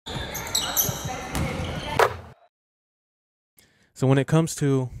So when it comes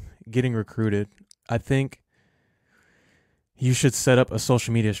to getting recruited, I think you should set up a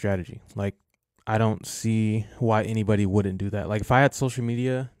social media strategy. Like, I don't see why anybody wouldn't do that. Like, if I had social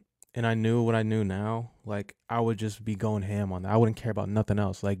media and I knew what I knew now, like, I would just be going ham on that. I wouldn't care about nothing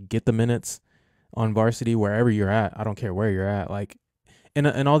else. Like, get the minutes on varsity wherever you're at. I don't care where you're at. Like,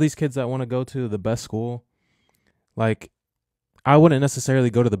 and all these kids that want to go to the best school, like, I wouldn't necessarily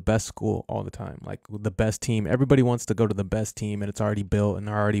go to the best school all the time, like the best team. Everybody wants to go to the best team and it's already built and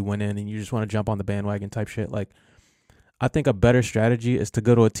they're already winning and you just want to jump on the bandwagon type shit. Like, I think a better strategy is to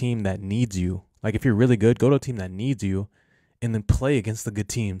go to a team that needs you. Like, if you're really good, go to a team that needs you and then play against the good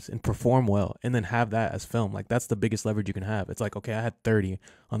teams and perform well and then have that as film. Like, that's the biggest leverage you can have. It's like, okay, I had 30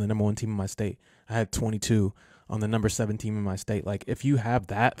 on the number 1 team in my state. I had 22 on the number 7 team in my state. Like, if you have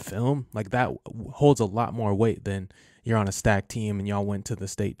that film, like, that holds a lot more weight than you're on a stacked team and y'all went to the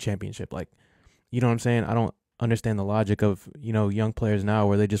state championship. Like, you know what I'm saying? I don't understand the logic of, young players now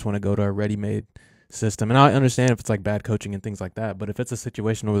where they just want to go to a ready-made system. And I understand if it's like bad coaching and things like that, but if it's a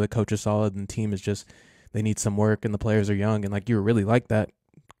situation where the coach is solid and the team is just, they need some work and the players are young and like you really like that,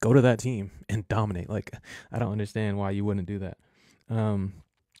 go to that team and dominate. Like, I don't understand why you wouldn't do that.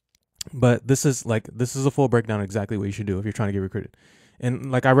 But this is a full breakdown of exactly what you should do if you're trying to get recruited.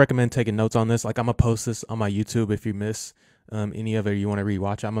 And like, I recommend taking notes on this. Like, I'm gonna post this on my YouTube. If you miss any of it, you want to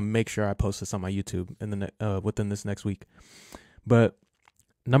rewatch, I'm gonna make sure I post this on my YouTube in the within this next week. But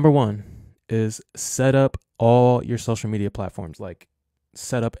number one is set up all your social media platforms. Like,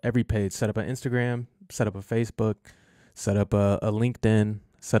 set up every page. Set up an Instagram. Set up a Facebook. Set up a LinkedIn.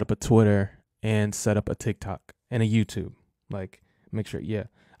 Set up a Twitter, and set up a TikTok and a YouTube. Like, make sure, yeah.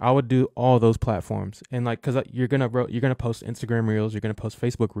 I would do all those platforms, and like, cause you're gonna post Instagram reels, you're gonna post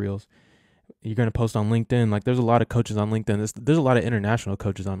Facebook reels, you're gonna post on LinkedIn. Like, there's a lot of coaches on LinkedIn. There's a lot of international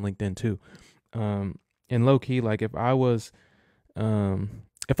coaches on LinkedIn too. And low key, like, if I was young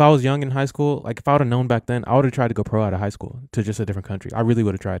in high school, like, if I would have known back then, I would have tried to go pro out of high school to just a different country. I really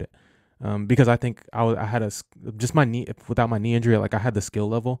would have tried it, because I think I had just my knee, without my knee injury, like, I had the skill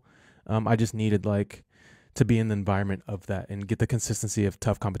level. I just needed, like, to be in the environment of that and get the consistency of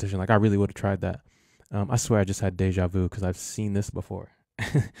tough competition. Like, I really would have tried that. I swear I just had deja vu because I've seen this before.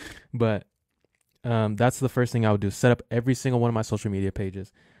 But that's the first thing I would do. Set up every single one of my social media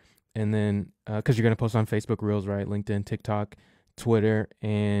pages. And then, because you're going to post on Facebook Reels, right? LinkedIn, TikTok, Twitter,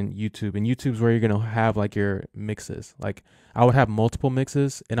 and YouTube. And YouTube's where you're going to have, like, your mixes. Like, I would have multiple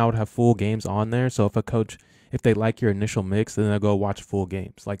mixes and I would have full games on there. So if they like your initial mix, then they'll go watch full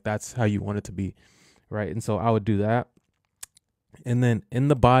games. Like, that's how you want it to be. Right. And so I would do that. And then in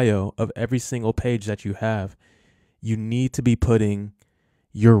the bio of every single page that you have, you need to be putting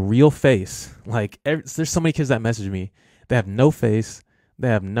your real face. Like, there's so many kids that message me. They have no face. They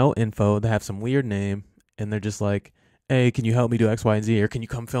have no info. They have some weird name. And they're just like, hey, can you help me do X, Y, and Z? Or can you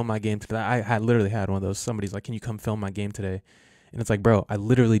come film my game today? I had literally had one of those. Somebody's like, can you come film my game today? And it's like, bro, I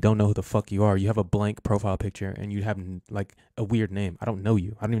literally don't know who the fuck you are. You have a blank profile picture and you have, like, a weird name. I don't know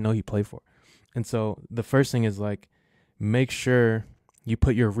you. I don't even know who you play for. And so the first thing is, like, make sure you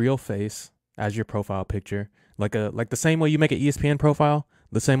put your real face as your profile picture, like the same way you make an ESPN profile,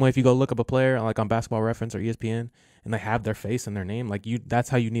 the same way if you go look up a player like on Basketball Reference or ESPN and they have their face and their name, like, that's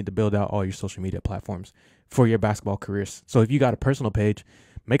how you need to build out all your social media platforms for your basketball careers. So if you got a personal page,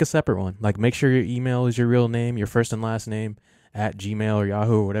 make a separate one. Like, make sure your email is your real name, your first and last name at Gmail or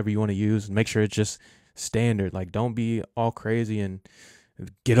Yahoo or whatever you want to use. Make sure it's just standard. Like, don't be all crazy and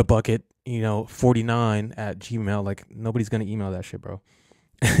get a bucket 49 at Gmail. Like, nobody's gonna email that shit, bro.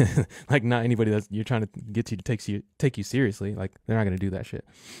 Like, not anybody that you're trying to get to take you seriously. Like, they're not gonna do that shit.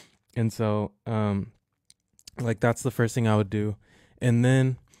 And so like, that's the first thing I would do. And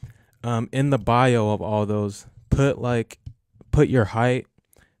then in the bio of all those, put your height,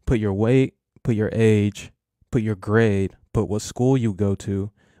 put your weight, put your age, put your grade, put what school you go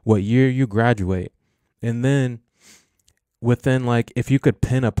to, what year you graduate. And then within, like, if you could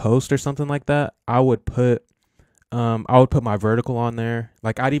pin a post or something like that, I would put my vertical on there.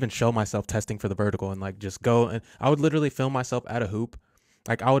 Like, I'd even show myself testing for the vertical and, like, just go, and I would literally film myself at a hoop.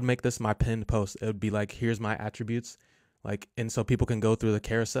 Like, I would make this my pinned post. It would be like, here's my attributes. Like, and so people can go through the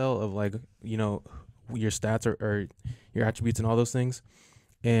carousel of, like, your stats or your attributes and all those things.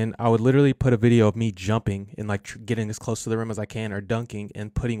 And I would literally put a video of me jumping and, like, getting as close to the rim as I can, or dunking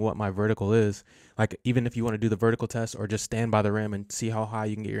and putting what my vertical is. Like, even if you want to do the vertical test or just stand by the rim and see how high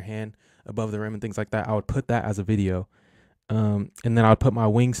you can get your hand above the rim and things like that, I would put that as a video. And then I would put my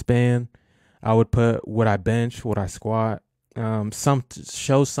wingspan. I would put what I bench, what I squat,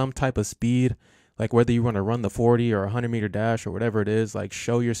 show some type of speed. Like whether you want to run the 40 or 100-meter dash or whatever it is, like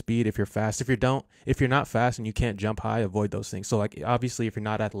show your speed if you're fast. If you're not fast and you can't jump high, avoid those things. So like obviously if you're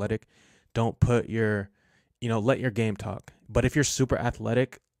not athletic, don't put your, let your game talk. But if you're super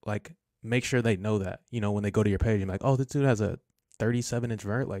athletic, like make sure they know that, when they go to your page, you're like, oh, this dude has a 37-inch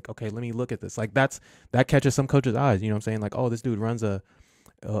vert. Like, okay, let me look at this. Like that catches some coaches' eyes. You know what I'm saying? Like, oh, this dude runs a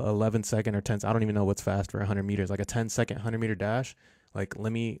 11-second or 10. I don't even know what's fast for 100 meters. Like a 10-second 100-meter dash. Like,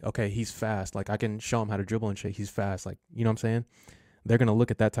 okay, he's fast. Like I can show him how to dribble and shit. He's fast. Like, you know what I'm saying? They're gonna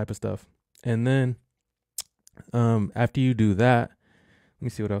look at that type of stuff. And then, after you do that, let me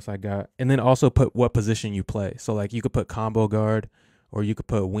see what else I got. And then also put what position you play. So like you could put combo guard, or you could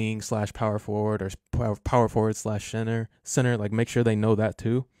put wing / power forward, or power forward / center. Like make sure they know that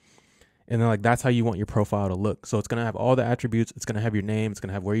too. And then like that's how you want your profile to look. So it's gonna have all the attributes. It's gonna have your name. It's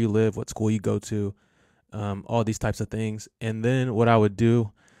gonna have where you live, what school you go to, all these types of things. And then what I would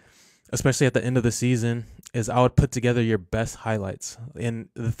do, especially at the end of the season, is I would put together your best highlights. And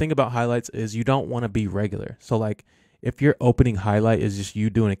the thing about highlights is you don't want to be regular. So like if your opening highlight is just you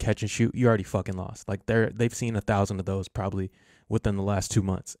doing a catch and shoot, you already fucking lost. Like they've seen 1,000 of those probably within the last 2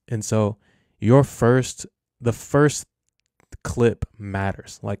 months. And so the first clip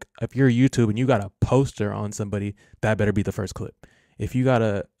matters. Like if you're YouTube and you got a poster on somebody, that better be the first clip. If you got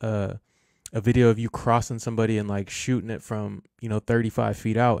a video of you crossing somebody and like shooting it from 35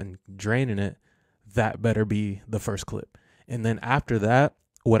 feet out and draining it, that better be the first clip. And then after that,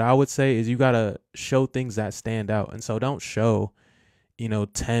 what I would say is you gotta show things that stand out. And so don't show 10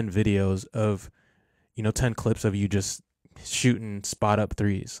 videos of 10 clips of you just shooting spot up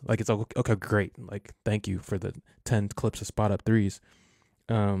threes. Like it's okay, great, like thank you for the 10 clips of spot up threes.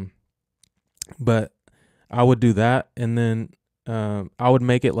 But I would do that. And then I would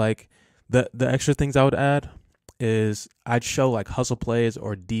make it like the extra things I would add is I'd show like hustle plays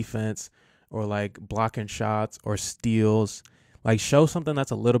or defense or like blocking shots or steals. Like show something that's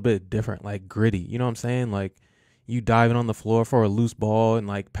a little bit different, like gritty. You know what I'm saying? Like you diving on the floor for a loose ball and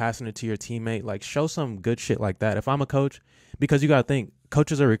like passing it to your teammate. Like show some good shit like that. If I'm a coach, because you got to think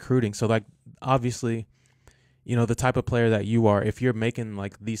coaches are recruiting. So like obviously, the type of player that you are, if you're making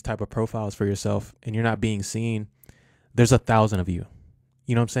like these type of profiles for yourself and you're not being seen, there's 1,000 of you.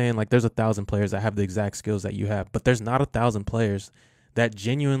 You know what I'm saying? Like there's 1,000 players that have the exact skills that you have, but there's not 1,000 players that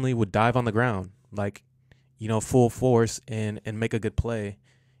genuinely would dive on the ground, like, full force and make a good play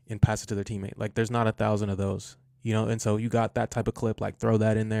and pass it to their teammate. Like there's not 1,000 of those, and so you got that type of clip, like throw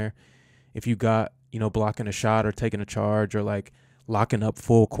that in there. If you got, blocking a shot or taking a charge or like locking up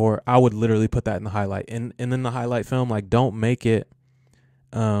full court, I would literally put that in the highlight. And then the highlight film, like don't make it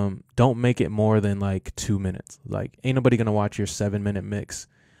more than like 2 minutes. Like ain't nobody gonna watch your 7-minute mix.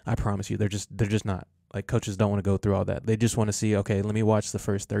 I promise you, they're just not. Like coaches don't want to go through all that. They just want to see, okay, let me watch the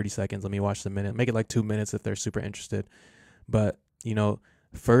first 30 seconds. Let me watch the minute. Make it like 2 minutes if they're super interested. But,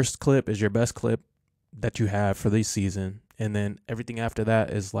 first clip is your best clip that you have for the season. And then everything after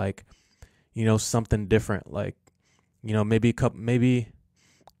that is like, something different. Like, I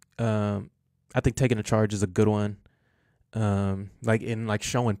think taking a charge is a good one. Like in like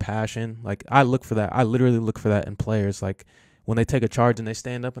showing passion. Like I look for that. I literally look for that in players. Like when they take a charge and they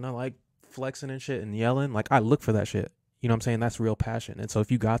stand up and they're like flexing and shit and yelling, like I look for that shit. You know what I'm saying? That's real passion. And so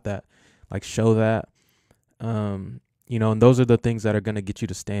if you got that, like show that. And those are the things that are going to get you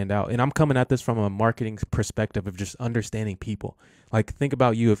to stand out. And I'm coming at this from a marketing perspective of just understanding people. Like think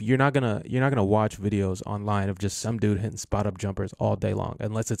about you. If you're not going to watch videos online of just some dude hitting spot up jumpers all day long,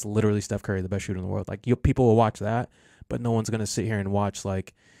 unless it's literally Steph Curry, the best shooter in the world. Like people will watch that, but no one's going to sit here and watch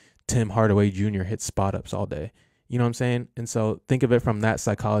like Tim Hardaway Jr. hit spot ups all day. You know what I'm saying? And so think of it from that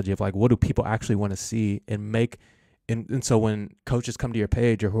psychology of like, what do people actually want to see and make? And so when coaches come to your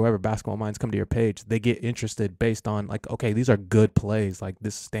page or whoever basketball minds come to your page, they get interested based on like, okay, these are good plays. Like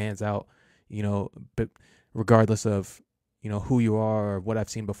this stands out, but regardless of, who you are or what I've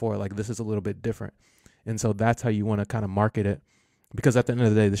seen before, like this is a little bit different. And so that's how you want to kind of market it. Because at the end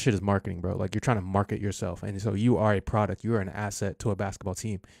of the day, this shit is marketing, bro. Like you're trying to market yourself. And so you are a product. You are an asset to a basketball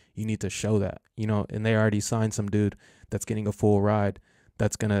team. You need to show that, and they already signed some dude that's getting a full ride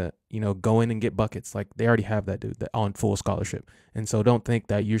that's going to, go in and get buckets. Like they already have that dude that on full scholarship. And so don't think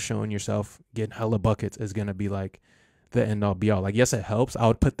that you're showing yourself getting hella buckets is going to be like the end all be all. Like, yes, it helps. I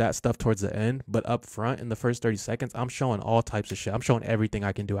would put that stuff towards the end, but up front in the first 30 seconds, I'm showing all types of shit. I'm showing everything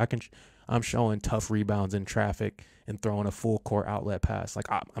I can do. I'm showing tough rebounds in traffic and throwing a full court outlet pass. Like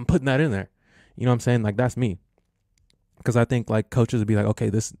I'm putting that in there. You know what I'm saying? Like that's me. Because I think like coaches would be like, okay,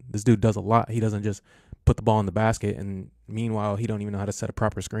 this dude does a lot. He doesn't just put the ball in the basket and meanwhile he don't even know how to set a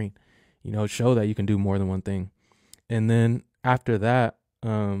proper screen. Show that you can do more than one thing. And then after that,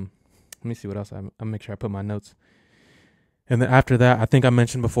 Let me see what else. I'll make sure I put my notes. And then after that, I think I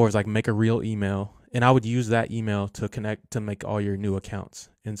mentioned before is like make a real email, and I would use that email to connect to make all your new accounts.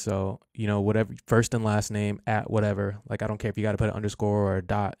 And so, you know, whatever first and last name at whatever, like I don't care if you got to put an underscore or a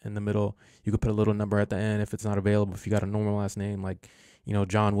dot in the middle. You could put a little number at the end if it's not available. If you got a normal last name like, you know,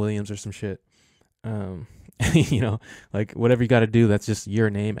 John Williams or some shit, you know, like whatever you got to do, that's just your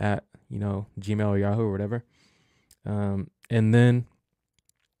name at, you know, Gmail or Yahoo or whatever. And then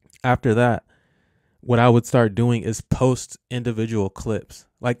after that, what I would start doing is post individual clips.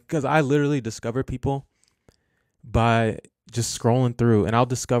 Like, because I literally discover people by just scrolling through, and I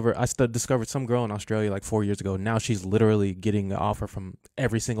discovered some girl in Australia like 4 years ago. Now she's literally getting an offer from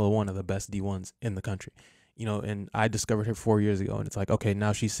every single one of the best D1s in the country. You know, and I discovered her 4 years ago, and it's like, okay,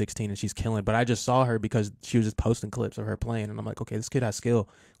 now she's 16 and she's killing. But I just saw her because she was just posting clips of her playing, and I'm like, okay, this kid has skill.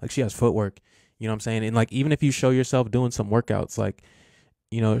 Like, she has footwork. You know what I'm saying? And like, even if you show yourself doing some workouts, like,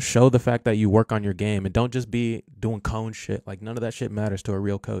 you know, show the fact that you work on your game, and don't just be doing cone shit. Like, none of that shit matters to a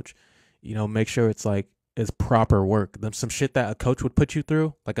real coach. You know, make sure it's like it's proper work. There's some shit that a coach would put you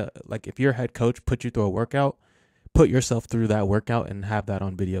through. Like if your head coach put you through a workout, put yourself through that workout and have that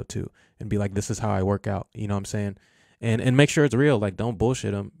on video too, and be like, this is how I work out. You know what I'm saying? And make sure it's real. Like, don't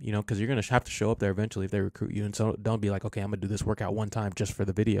bullshit them. You know, because you're gonna have to show up there eventually if they recruit you. And so don't be like, okay, I'm gonna do this workout one time just for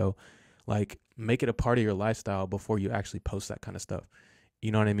the video. Like, make it a part of your lifestyle before you actually post that kind of stuff.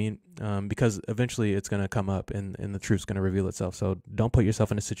 You know what I mean? Because eventually it's going to come up, and the truth's going to reveal itself. So don't put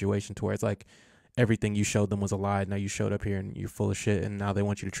yourself in a situation to where it's like everything you showed them was a lie. Now you showed up here and you're full of shit, and now they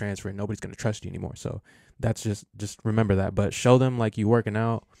want you to transfer, and nobody's going to trust you anymore. So that's just remember that. But show them like you working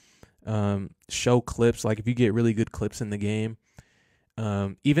out. Show clips. Like, if you get really good clips in the game,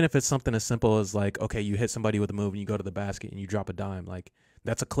 even if it's something as simple as like, okay, you hit somebody with a move and you go to the basket and you drop a dime, like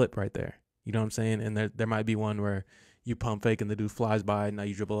that's a clip right there. You know what I'm saying? And there might be one where you pump fake and the dude flies by, and now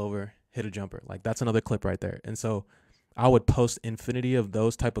you dribble over, hit a jumper. Like, that's another clip right there. And so I would post infinity of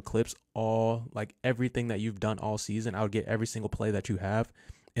those type of clips, all like everything that you've done all season. I would get every single play that you have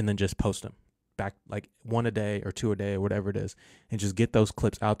and then just post them back, like one a day or two a day or whatever it is, and just get those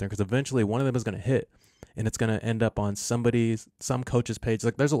clips out there, because eventually one of them is going to hit, and it's going to end up on some coach's page.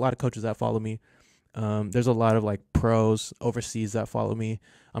 Like, there's a lot of coaches that follow me. There's a lot of like pros overseas that follow me.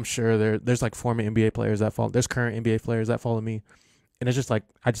 I'm sure there's like former NBA players that follow. There's current NBA players that follow me, and it's just like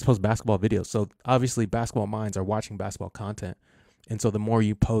I just post basketball videos. So obviously, basketball minds are watching basketball content, and so the more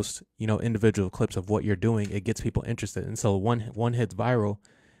you post, you know, individual clips of what you're doing, it gets people interested. And so one hits viral,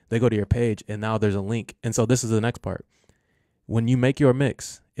 they go to your page, and now there's a link. And so this is the next part. When you make your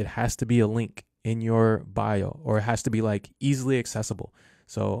mix, it has to be a link in your bio, or it has to be like easily accessible.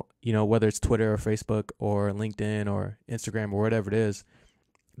 So, you know, whether it's Twitter or Facebook or LinkedIn or Instagram or whatever it is,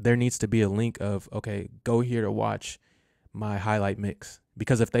 there needs to be a link of, okay, go here to watch my highlight mix.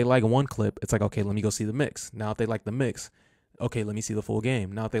 Because if they like one clip, it's like, okay, let me go see the mix. Now, if they like the mix, okay, let me see the full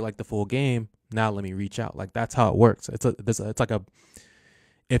game. Now, if they like the full game, now let me reach out. Like, that's how it works. It's like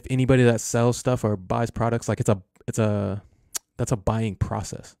if anybody that sells stuff or buys products, like that's a buying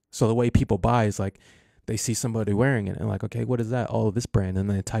process. So the way people buy is like, they see somebody wearing it and like, okay, what is that? Oh, this brand. And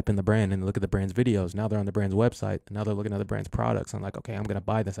then they type in the brand and look at the brand's videos. Now they're on the brand's website. And now they're looking at the brand's products. I'm like, okay, I'm going to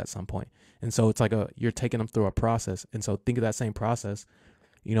buy this at some point. And so it's like you're taking them through a process. And so think of that same process.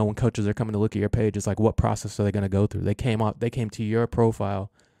 You know, when coaches are coming to look at your page, it's like, what process are they going to go through? They came to your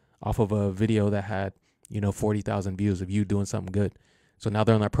profile off of a video that had, you know, 40,000 views of you doing something good. So now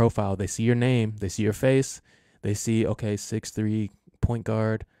they're on their profile. They see your name. They see your face. They see, okay, 6'3" point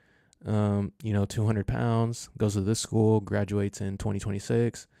guard. 200 pounds, goes to this school, graduates in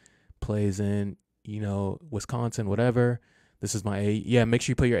 2026, plays in, you know, Wisconsin, whatever. This is make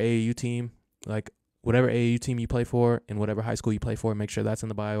sure you put your AAU team, like whatever AAU team you play for and whatever high school you play for, make sure that's in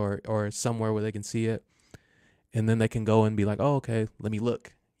the bio or somewhere where they can see it. And then they can go and be like, oh, okay, let me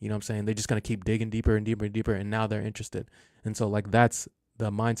look. You know what I'm saying? They're just going to keep digging deeper and deeper and deeper, and now they're interested. And so, like, that's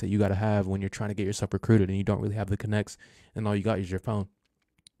the mindset you got to have when you're trying to get yourself recruited and you don't really have the connects and all you got is your phone.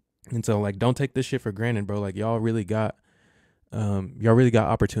 And so, like, don't take this shit for granted, bro. Like, y'all really got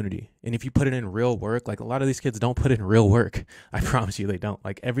opportunity. And if you put it in real work, like a lot of these kids don't put in real work. I promise you they don't.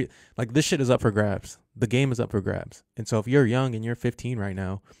 Like this shit is up for grabs. The game is up for grabs. And so if you're young and you're 15 right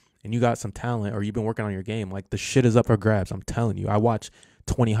now and you got some talent or you've been working on your game, like the shit is up for grabs. I'm telling you, I watch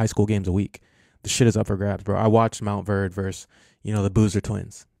 20 high school games a week. The shit is up for grabs, bro. I watched Mount Verde versus, you know, the Boozer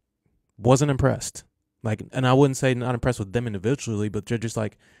twins. Wasn't impressed. Like, and I wouldn't say not impressed with them individually, but they're just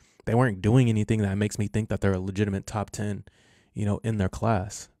like, they weren't doing anything that makes me think that they're a legitimate top 10, you know, in their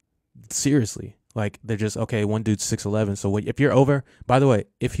class. Seriously. Like, they're just, okay, one dude's 6'11". So if you're over, by the way,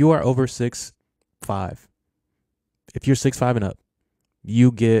 if you are over 6'5", if you're 6'5" and up,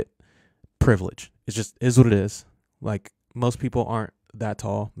 you get privilege. It's just is what it is. Like most people aren't that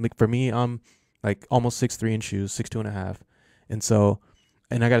tall. Like for me, I'm like almost 6'3" in shoes, 6'2.5", and so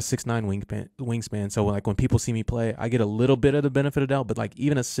and I got a 6'9" wingspan. So like when people see me play, I get a little bit of the benefit of doubt. But like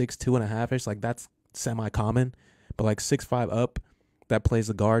even a 6'2.5" ish, like that's semi common. But like 6'5" up, that plays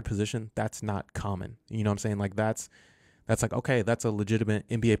the guard position, that's not common. You know what I'm saying? Like that's like, okay, that's a legitimate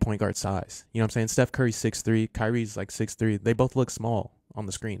NBA point guard size. You know what I'm saying? Steph Curry's 6'3", Kyrie's like 6'3". They both look small on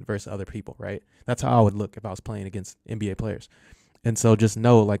the screen versus other people, right? That's how I would look if I was playing against NBA players. And so just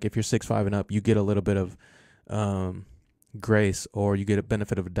know, like, if you're 6'5" and up, you get a little bit of grace, or you get a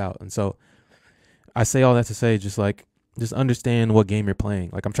benefit of a doubt. And so I say all that to say, just understand what game you're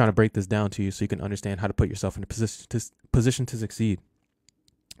playing. Like, I'm trying to break this down to you so you can understand how to put yourself in a position to succeed.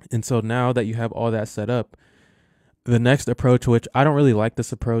 And so now that you have all that set up, the next approach, which I don't really like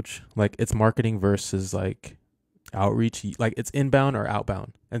this approach, like it's marketing versus like outreach, like it's inbound or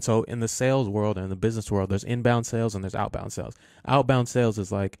outbound. And so in the sales world and the business world, there's inbound sales and there's outbound sales. Outbound sales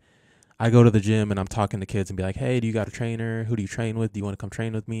is like, I go to the gym and I'm talking to kids and be like, hey, do you got a trainer? Who do you train with? Do you want to come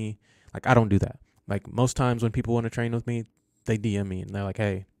train with me? Like, I don't do that. Like most times when people want to train with me, they DM me and they're like,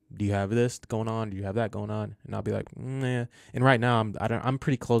 hey, do you have this going on? Do you have that going on? And I'll be like, nah. And right now I'm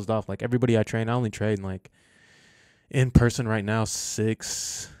pretty closed off. Like everybody I train, I only train like in person right now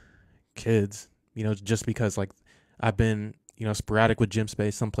 6 kids, you know, just because like I've been, you know, sporadic with gym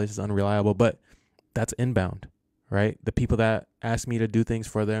space, some places unreliable, but that's inbound, right? The people that ask me to do things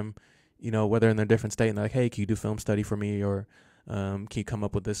for them, you know, whether in their different state and they're like, hey, can you do film study for me? Or can you come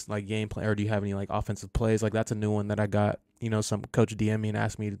up with this like game plan? Or do you have any like offensive plays? Like that's a new one that I got, you know, some coach DM me and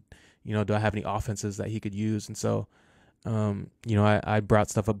asked me, you know, do I have any offenses that he could use? And so, you know, I brought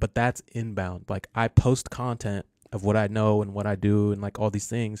stuff up, but that's inbound. Like I post content of what I know and what I do and like all these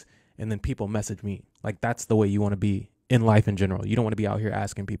things. And then people message me. Like that's the way you want to be in life in general. You don't want to be out here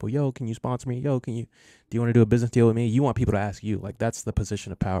asking people, yo, can you sponsor me? Yo, do you want to do a business deal with me? You want people to ask you. Like that's the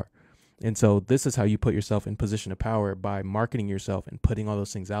position of power. And so this is how you put yourself in position of power, by marketing yourself and putting all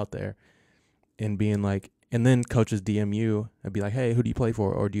those things out there and being like, and then coaches DM you and be like, hey, who do you play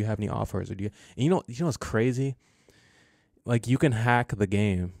for? Or do you have any offers? Or do you, and you know what's crazy? Like you can hack the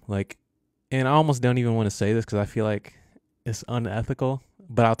game. Like, and I almost don't even want to say this because I feel like it's unethical,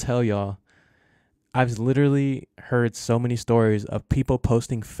 but I'll tell y'all, I've literally heard so many stories of people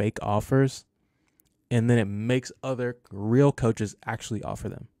posting fake offers, and then it makes other real coaches actually offer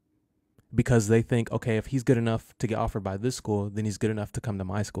them because they think, okay, if he's good enough to get offered by this school, then he's good enough to come to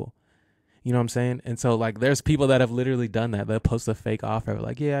my school. You know what I'm saying? And so like there's people that have literally done that. They'll post a fake offer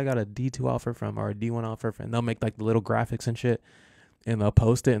like, yeah, I got a D2 offer from, or a D1 offer from, and they'll make like the little graphics and shit, and they'll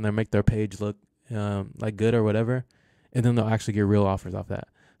post it and they'll make their page look like good or whatever. And then they'll actually get real offers off that.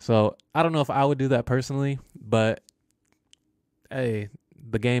 So I don't know if I would do that personally, but hey,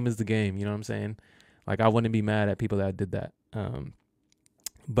 the game is the game. You know what I'm saying? Like I wouldn't be mad at people that did that.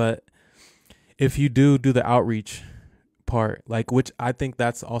 But if you do the outreach part, like, which I think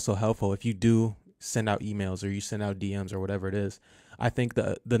that's also helpful. If you do send out emails or you send out DMs or whatever it is, I think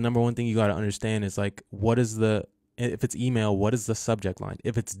the number one thing you got to understand is like, if it's email, what is the subject line?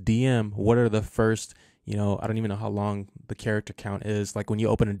 If it's DM, what are the first, you know, I don't even know how long the character count is. Like when you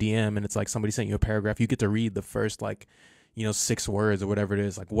open a DM and it's like somebody sent you a paragraph, you get to read the first like, you know, 6 words or whatever it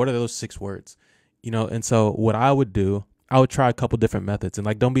is. Like what are those 6 words? You know, and so what I would do, I would try a couple different methods, and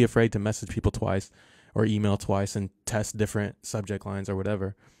like don't be afraid to message people twice or email twice and test different subject lines or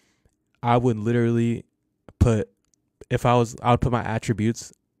whatever. I would literally I would put my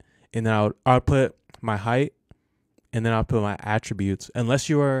attributes, and then I would put my height, and then I'll put my attributes. I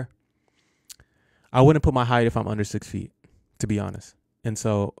wouldn't put my height if I'm under 6 feet, to be honest. And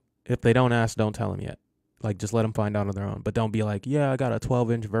so if they don't ask, don't tell them yet. Like just let them find out on their own. But don't be like, yeah, I got a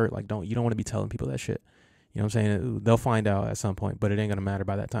 12-inch vert. Like you don't want to be telling people that shit. You know what I'm saying? They'll find out at some point, but it ain't gonna matter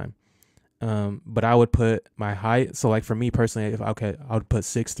by that time. But I would put my height. So like for me personally, I would put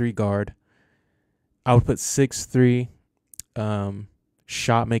 6'3" guard. I would put 6'3"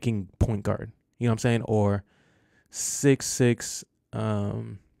 shot making point guard. You know what I'm saying? Or 6'6"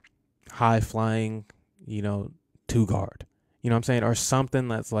 high flying, you know, 2 guard. You know what I'm saying? Or something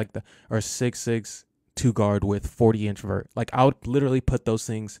that's like or 6'6" 2 guard with 40-inch vert. Like I would literally put those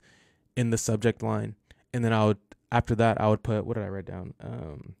things in the subject line, and then after that I would put, what did I write down?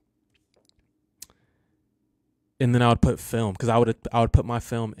 And then I would put film, because I would put my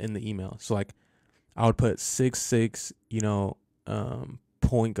film in the email. So like I would put 6'6", you know,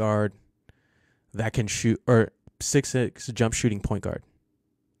 point guard that can shoot, or 6'6" jump shooting point guard,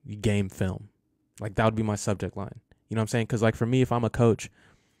 game film. Like that would be my subject line. You know what I'm saying? Because like for me, if I'm a coach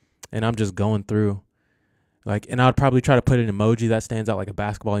and I'm just going through Like, and I'd probably try to put an emoji that stands out, like a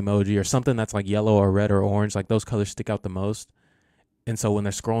basketball emoji or something that's like yellow or red or orange. Like those colors stick out the most. And so when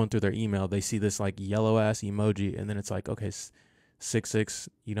they're scrolling through their email, they see this like yellow ass emoji, and then it's like, okay, 6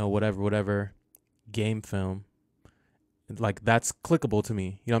 whatever game film. Like that's clickable to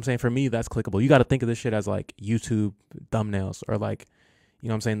me. You know what I'm saying? For me, that's clickable. You got to think of this shit as like YouTube thumbnails or like, you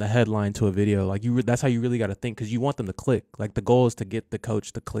know what I'm saying, the headline to a video. Like that's how you really got to think, because you want them to click. Like the goal is to get the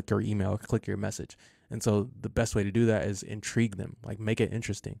coach to click your email, click your message. And so the best way to do that is intrigue them, like make it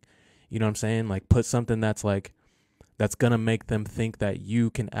interesting. You know what I'm saying? Like put something that's like, that's going to make them think that you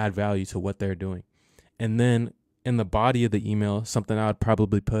can add value to what they're doing. And then in the body of the email, something I would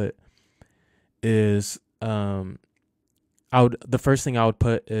probably put is, the first thing I would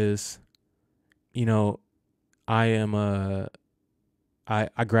put is, you know, I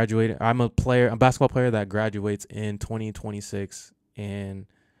graduated. I'm a basketball player that graduates in 2026, and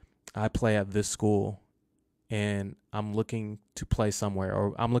I play at this school, and I'm looking to play somewhere,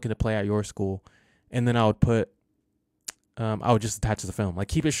 or I'm looking to play at your school. And then I would put, I would just attach the film. Like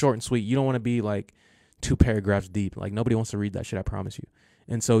keep it short and sweet. You don't want to be like 2 paragraphs deep. Like nobody wants to read that shit, I promise you.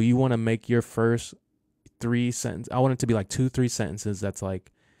 And so you want to make your first 3 sentences. I want it to be like 2-3 sentences that's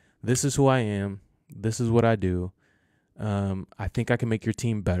like, this is who I am, this is what I do, I think I can make your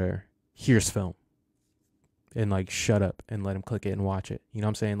team better, here's film. And like shut up and let them click it and watch it. You know what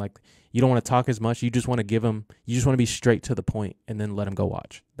I'm saying? Like you don't want to talk as much. You just want to be straight to the point and then let them go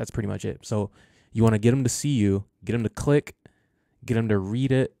watch. That's pretty much it. So you want to get them to see you, get them to click, get them to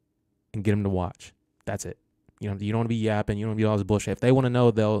read it, and get them to watch. That's it. You know, you don't want to be yapping. You don't want to be all this bullshit. If they want to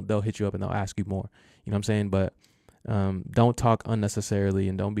know, they'll hit you up and they'll ask you more. You know what I'm saying? But don't talk unnecessarily,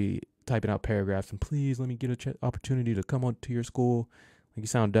 and don't be typing out paragraphs and please let me get an opportunity to come on to your school. Like you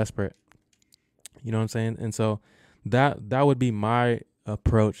sound desperate. You know what I'm saying? And so that would be my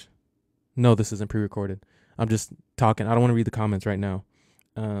approach. No, this isn't pre-recorded. I'm just talking. I don't want to read the comments right now,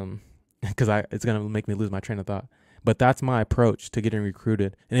 because it's gonna make me lose my train of thought. But that's my approach to getting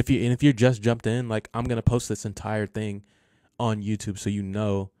recruited. And if you just jumped in, like I'm gonna post this entire thing on YouTube so you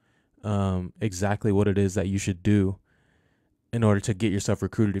know exactly what it is that you should do in order to get yourself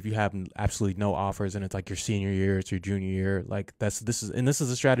recruited. If you have absolutely no offers and it's like your senior year, it's your junior year, like this is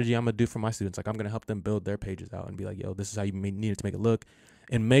a strategy I'm gonna do for my students. Like I'm gonna help them build their pages out and be like, yo, this is how you need it to make it look.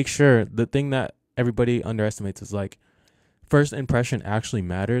 And make sure, the thing that everybody underestimates is like, first impression actually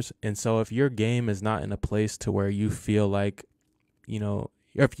matters. And so if your game is not in a place to where you feel like, you know,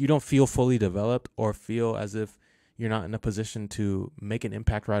 if you don't feel fully developed or feel as if you're not in a position to make an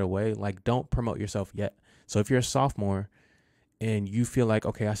impact right away, like don't promote yourself yet. So if you're a sophomore and you feel like,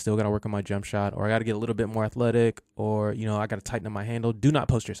 okay, I still got to work on my jump shot, or I got to get a little bit more athletic, or, you know, I got to tighten up my handle, do not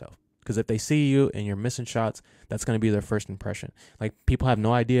post yourself. Because if they see you and you're missing shots, that's going to be their first impression. Like people have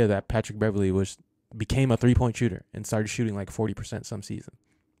no idea that Patrick Beverley became a 3-point shooter and started shooting like 40% some season.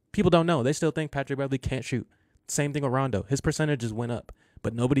 People don't know. They still think Patrick Beverley can't shoot. Same thing with Rondo. His percentages went up,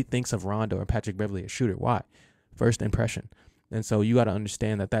 but nobody thinks of Rondo or Patrick Beverley as shooter. Why? First impression. And so you got to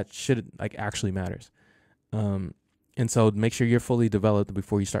understand that should like actually matters. And so make sure you're fully developed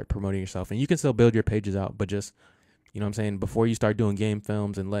before you start promoting yourself. And you can still build your pages out, but just, you know what I'm saying, before you start doing game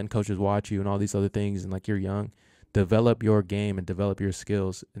films and letting coaches watch you and all these other things, and like you're young, develop your game and develop your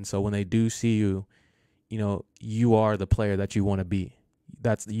skills. And so when they do see you, you know, you are the player that you want to be.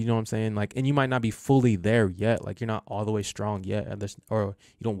 That's, you know what I'm saying? Like, and you might not be fully there yet. Like you're not all the way strong yet, or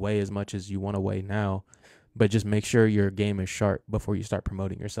you don't weigh as much as you want to weigh now, but just make sure your game is sharp before you start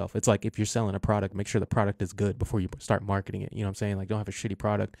promoting yourself. It's like if you're selling a product, make sure the product is good before you start marketing it. You know what I'm saying? Like don't have a shitty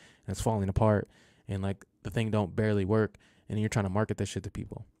product and it's falling apart and like the thing don't barely work and you're trying to market this shit to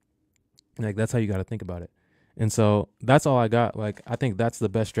people. And like that's how you got to think about it. And so that's all I got. Like I think that's the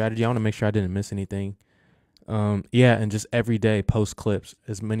best strategy. I want to make sure I didn't miss anything. Yeah, and just every day post clips,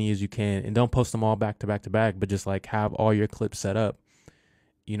 as many as you can, and don't post them all back to back to back, but just like have all your clips set up,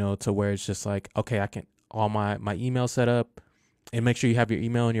 you know, to where it's just like, okay, I can all my email set up, and make sure you have your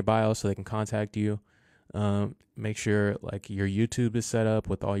email in your bio so they can contact you. Make sure like your YouTube is set up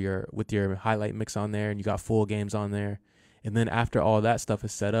with your highlight mix on there, and you got full games on there. And then after all that stuff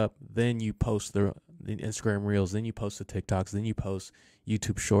is set up, then you post the Instagram reels, then you post the TikToks, then you post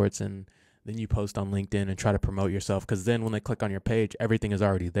YouTube shorts, and then you post on LinkedIn and try to promote yourself. Because then when they click on your page, everything is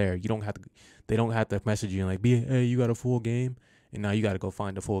already there. They don't have to message you and like, hey, you got a full game? And now you got to go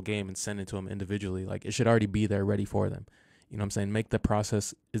find a full game and send it to them individually. Like it should already be there ready for them. You know what I'm saying? Make the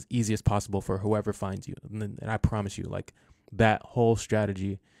process as easy as possible for whoever finds you. And I promise you, like that whole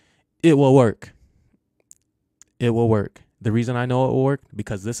strategy, it will work. It will work. The reason I know it will work,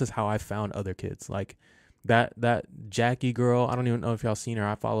 because this is how I found other kids. Like that Jackie girl, I don't even know if y'all seen her.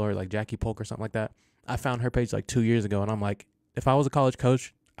 I follow her, like Jackie Polk or something like that. I found her page like 2 years ago, and I'm like, if I was a college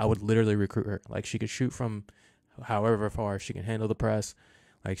coach, I would literally recruit her. Like, she could shoot from however far, she can handle the press,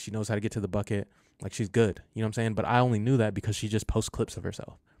 like she knows how to get to the bucket, like she's good. You know what I'm saying? But I only knew that because she just posts clips of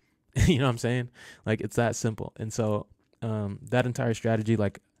herself. You know what I'm saying? Like, it's that simple. And so that entire strategy,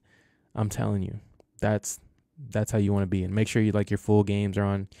 like, I'm telling you, that's how you want to be. And make sure you like your full games are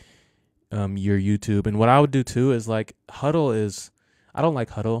on your YouTube. And what I would do too is like Huddle is, I don't like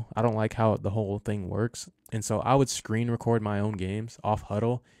Huddle. I don't like how the whole thing works. And so I would screen record my own games off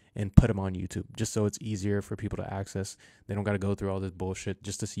Huddle and put them on YouTube just so it's easier for people to access. They don't got to go through all this bullshit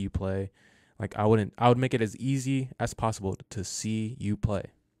just to see you play. Like, I would make it as easy as possible to see you play.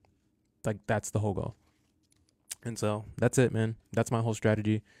 Like, that's the whole goal. And so that's it, man. That's my whole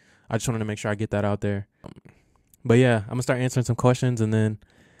strategy. I just wanted to make sure I get that out there. But yeah, I'm gonna start answering some questions and then,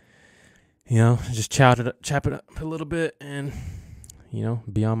 you know, just chop it up a little bit and, you know,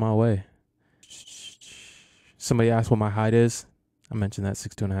 be on my way. Somebody asked what my height is. I mentioned that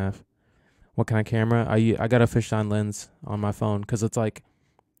 6'2.5". What kind of camera? I got a fisheye lens on my phone because it's like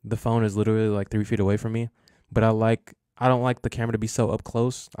the phone is literally like 3 feet away from me. But I don't like the camera to be so up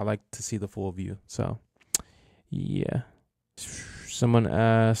close. I like to see the full view. So yeah. Someone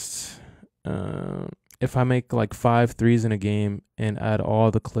asked if I make like 5 threes in a game and add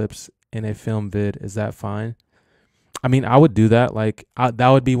all the clips in a film vid, is that fine? I mean, I would do that. Like, that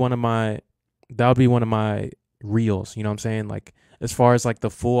would be one of my reels. You know what I'm saying? Like, as far as like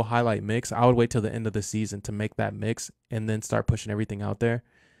the full highlight mix, I would wait till the end of the season to make that mix and then start pushing everything out there.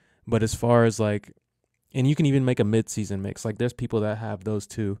 But as far as like, and you can even make a mid-season mix. Like, there's people that have those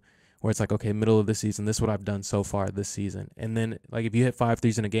too, where it's like, okay, middle of the season, this is what I've done so far this season. And then, like, if you hit 5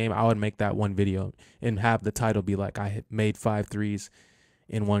 threes in a game, I would make that one video and have the title be like, I made 5 threes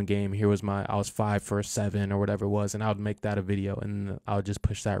in one game. Here was I was 5 for 7 or whatever it was. And I would make that a video and I would just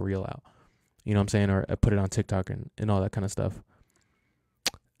push that reel out. You know what I'm saying? Or put it on TikTok and all that kind of stuff.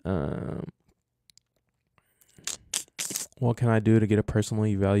 What can I do to get a personal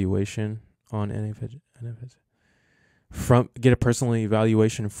evaluation on NFS? Get a personal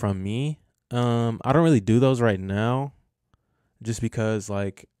evaluation from me? I don't really do those right now, just because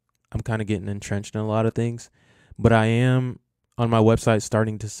like I'm kind of getting entrenched in a lot of things. But I am on my website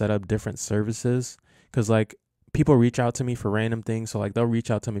starting to set up different services, because like people reach out to me for random things. So like they'll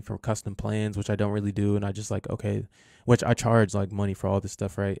reach out to me for custom plans, which I don't really do, and I just like, okay, which I charge like money for all this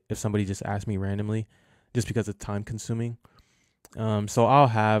stuff, right? If somebody just asks me randomly, just because it's time consuming. So I'll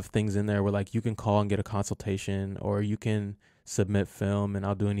have things in there where like you can call and get a consultation, or you can submit film and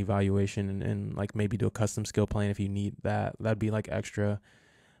I'll do an evaluation and like maybe do a custom skill plan if you need that. That'd be like extra.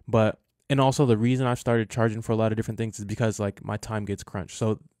 But, and also the reason I've started charging for a lot of different things is because like my time gets crunched.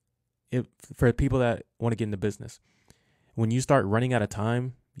 So for people that want to get into business, when you start running out of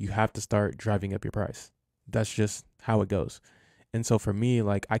time, you have to start driving up your price. That's just how it goes. And so for me,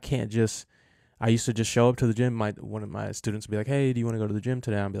 like I used to just show up to the gym. One of my students would be like, hey, do you want to go to the gym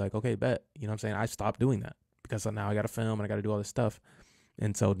today? I'd be like, okay, bet. You know what I'm saying? I stopped doing that because now I got to film and I got to do all this stuff.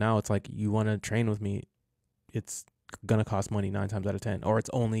 And so now it's like, you want to train with me, it's going to cost money 9 times out of 10, or it's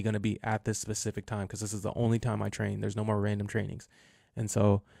only going to be at this specific time because this is the only time I train. There's no more random trainings. And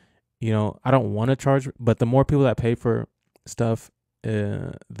so, you know, I don't want to charge, but the more people that pay for stuff,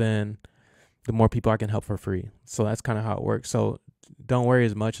 then the more people I can help for free. So that's kind of how it works. So don't worry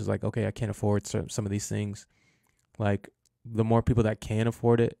as much as like, okay, I can't afford some of these things. Like, the more people that can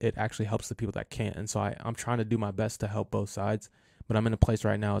afford it, it actually helps the people that can't. And so I'm trying to do my best to help both sides, but I'm in a place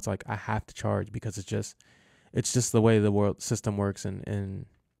right now, it's like I have to charge because it's just the way the world system works. And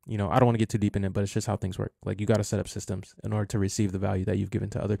you know, I don't want to get too deep in it, but it's just how things work. Like, you got to set up systems in order to receive the value that you've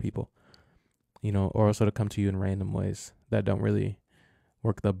given to other people, you know, or also to come to you in random ways that don't really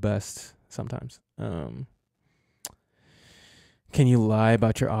work the best sometimes. Can you lie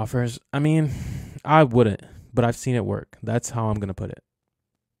about your offers? I mean, I wouldn't, but I've seen it work. That's how I'm going to put it.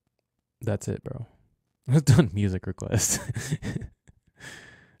 That's it, bro. I've done music requests.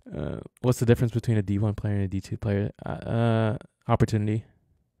 What's the difference between a D1 player and a D2 player? Opportunity,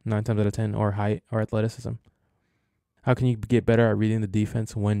 9 times out of 10, or height or athleticism. How can you get better at reading the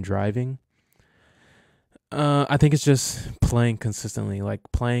defense when driving? I think it's just playing consistently, like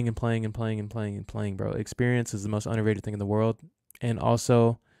playing and playing and playing and playing and playing, bro. Experience is the most underrated thing in the world. And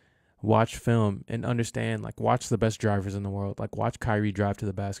also watch film and understand, like, watch the best drivers in the world. Like, watch Kyrie drive to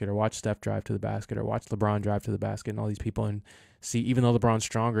the basket, or watch Steph drive to the basket, or watch LeBron drive to the basket, and all these people. And see, even though LeBron's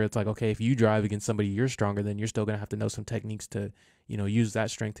stronger, it's like, okay, if you drive against somebody you're stronger, then you're still going to have to know some techniques to, you know, use that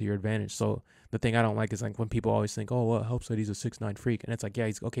strength to your advantage. So the thing I don't like is like when people always think, oh, well, it helps that he's a 6'9" freak. And it's like, yeah,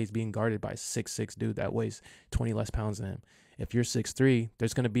 he's being guarded by a 6'6" dude that weighs 20 less pounds than him. If you're 6'3",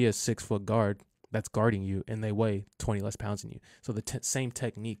 there's going to be a 6-foot guard that's guarding you, and they weigh 20 less pounds than you. So the same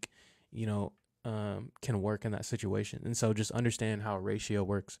technique, can work in that situation. And so just understand how a ratio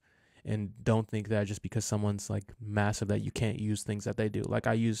works, and don't think that just because someone's like massive that you can't use things that they do. Like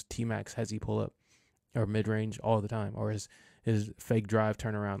I use T-Max Hezzy pull up or mid range all the time, or his fake drive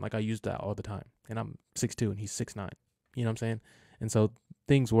turnaround. Like I use that all the time, and I'm 6'2" and he's 6'9". You know what I'm saying? And so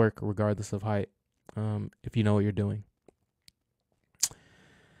things work regardless of height, if you know what you're doing.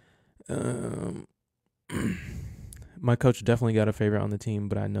 My coach definitely got a favorite on the team,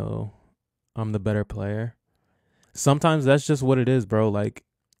 but I know I'm the better player. Sometimes that's just what it is, bro. Like,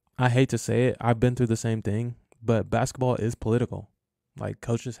 I hate to say it. I've been through the same thing, but basketball is political. Like,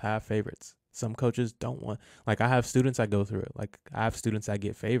 coaches have favorites. Some coaches don't want, like, I have students that go through it. Like, I have students that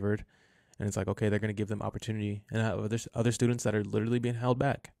get favored, and it's like, okay, they're going to give them opportunity. And I have other students that are literally being held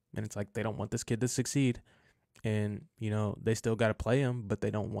back. And it's like, they don't want this kid to succeed. And, they still got to play him, but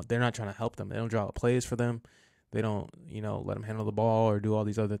they're not trying to help them. They don't draw up plays for them. They don't, let them handle the ball or do all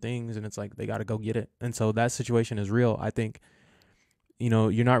these other things. And it's like, they got to go get it. And so that situation is real. I think,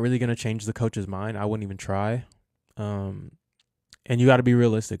 you're not really going to change the coach's mind. I wouldn't even try. And you got to be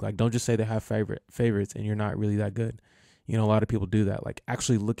realistic. Like, don't just say they have favorites and you're not really that good. A lot of people do that. Like,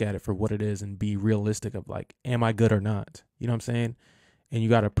 actually look at it for what it is and be realistic of like, am I good or not? You know what I'm saying? And you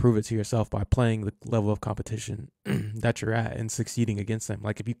got to prove it to yourself by playing the level of competition that you're at and succeeding against them.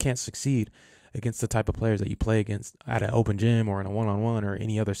 Like, if you can't succeed against the type of players that you play against at an open gym or in a one-on-one or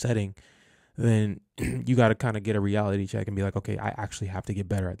any other setting, then you got to kind of get a reality check and be like, okay, I actually have to get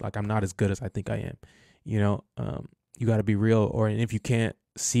better. Like, I'm not as good as I think I am. You got to be real. And if you can't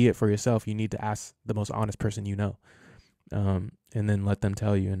see it for yourself, you need to ask the most honest person you know, and then let them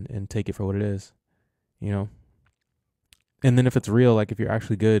tell you and take it for what it is, And then if it's real, like if you're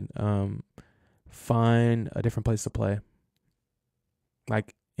actually good, find a different place to play.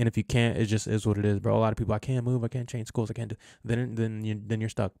 Like, and if you can't, it just is what it is, bro. A lot of people, I can't move, I can't change schools, I can't do. Then you're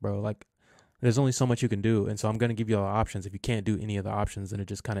stuck, bro. Like, there's only so much you can do, and so I'm gonna give you all the options. If you can't do any of the options, then it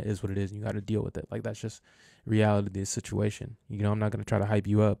just kind of is what it is, and you got to deal with it. Like, that's just reality of the situation. I'm not gonna try to hype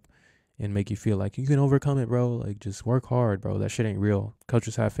you up and make you feel like you can overcome it, bro. Like, just work hard, bro. That shit ain't real.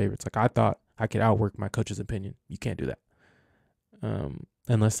 Coaches have favorites. Like, I thought I could outwork my coach's opinion. You can't do that.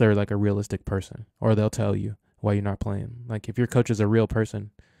 Unless they're like a realistic person, or they'll tell you why you're not playing. Like, if your coach is a real person,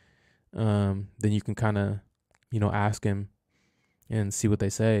 then you can kind of, ask him and see what they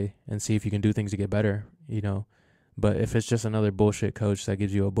say and see if you can do things to get better, But if it's just another bullshit coach that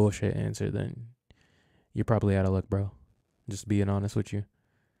gives you a bullshit answer, then you're probably out of luck, bro. Just being honest with you.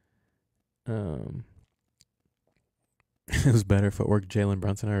 It was better footwork, Jalen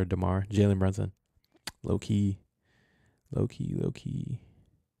Brunson or DeMar? Jalen Brunson. Low key.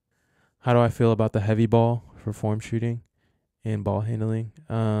 How do I feel about the heavy ball for form shooting and ball handling?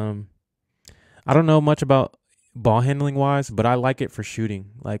 I don't know much about ball handling wise, but I like it for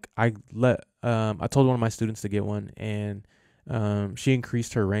shooting. Like, I told one of my students to get one, and she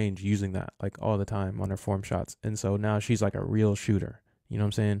increased her range using that like all the time on her form shots. And so now she's like a real shooter. You know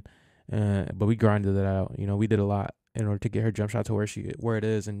what I'm saying? But we grinded it out. We did a lot in order to get her jump shot to where it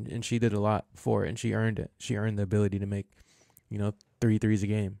is, and she did a lot for it, and she earned it. She earned the ability to make 3 threes a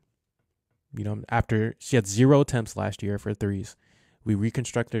game. After she had 0 attempts last year for threes, we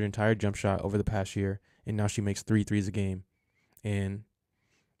reconstructed her entire jump shot over the past year, and now she makes 3 threes a game, and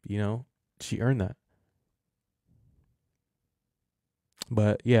she earned that.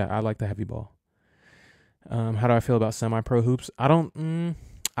 But yeah, I like the heavy ball. How do I feel about semi-pro hoops? I don't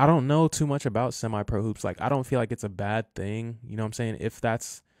know too much about semi-pro hoops. Like, I don't feel like it's a bad thing. You know what I'm saying? If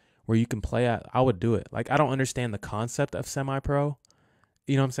that's where you can play at, I would do it. Like, I don't understand the concept of semi-pro.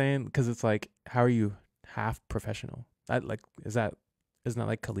 You know what I'm saying? Because it's like, how are you half professional? Isn't that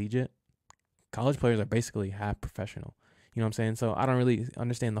like collegiate? College players are basically half professional. You know what I'm saying? So I don't really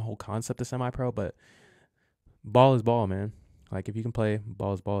understand the whole concept of semi-pro, but ball is ball, man. Like, if you can play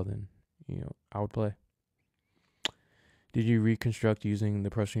ball is ball, then, I would play. Did you reconstruct using the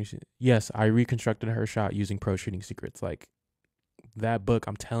Pro Shooting? Yes, I reconstructed her shot using Pro Shooting Secrets. Like, that book,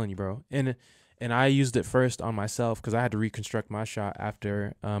 I'm telling you, bro. And I used it first on myself because I had to reconstruct my shot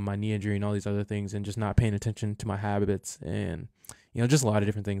after my knee injury and all these other things, and just not paying attention to my habits and, just a lot of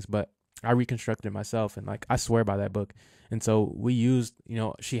different things. But I reconstructed it myself, and like, I swear by that book. And so we used,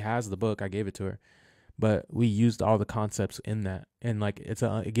 she has the book. I gave it to her, but we used all the concepts in that, and like,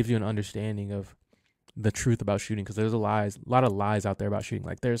 it gives you an understanding of the truth about shooting, because there's a lot of lies out there about shooting.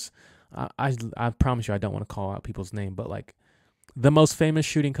 Like, I promise you, I don't want to call out people's name, but like, the most famous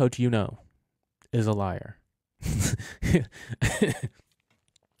shooting coach is a liar.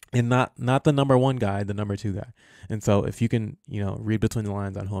 And not the number 1 guy, the number 2 guy. And so if you can, read between the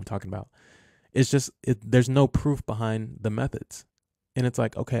lines on who I'm talking about, It's just there's no proof behind the methods. And it's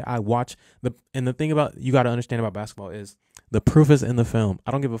like, okay, I watch the thing about you got to understand about basketball is the proof is in the film.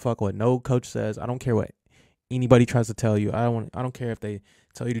 I don't give a fuck what no coach says. I don't care what anybody tries to tell you. I don't care if they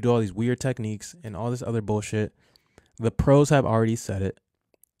tell you to do all these weird techniques and all this other bullshit. The pros have already said it,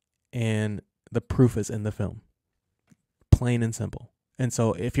 and the proof is in the film. Plain and simple. And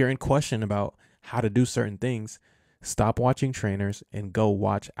so if you're in question about how to do certain things, stop watching trainers and go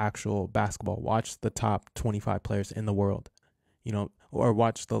watch actual basketball. Watch the top 25 players in the world, or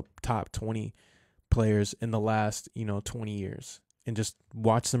watch the top 20 players in the last, 20 years, and just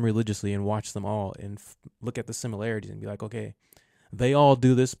watch them religiously and watch them all and look at the similarities and be like, okay, they all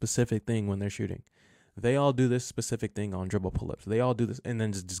do this specific thing when they're shooting. They all do this specific thing on dribble pull-ups. They all do this, and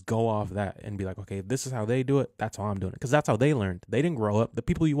then just go off that and be like, okay, this is how they do it. That's how I'm doing it, because that's how they learned. They didn't grow up. The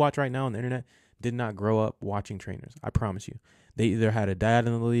people you watch right now on the internet did not grow up watching trainers. I promise you. They either had a dad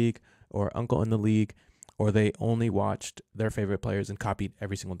in the league or uncle in the league, or they only watched their favorite players and copied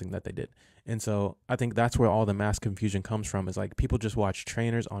every single thing that they did. And so I think that's where all the mass confusion comes from, is like people just watch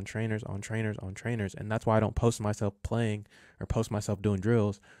trainers on trainers on trainers on trainers. And that's why I don't post myself playing or post myself doing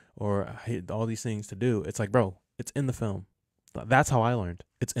drills or all these things to do. It's like, bro, it's in the film. That's how I learned.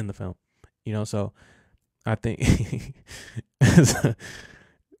 It's in the film, so I think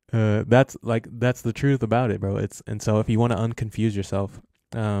that's the truth about it, bro. And so if you want to unconfuse yourself,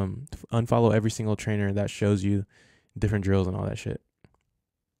 unfollow every single trainer that shows you different drills and all that shit.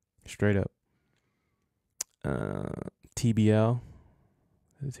 Straight up. TBL.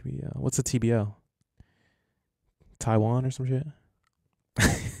 What's a TBL? Taiwan or some shit?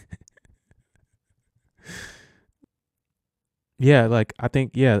 Yeah, I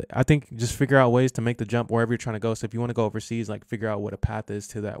think just figure out ways to make the jump wherever you're trying to go. So if you want to go overseas, figure out what a path is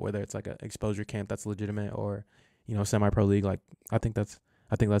to that, whether it's like an exposure camp that's legitimate or, semi-pro league. I think that's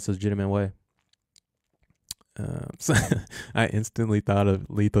a legitimate way. So I instantly thought of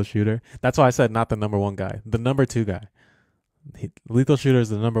Lethal Shooter. That's why I said not the number one guy, the number two guy. Lethal Shooter is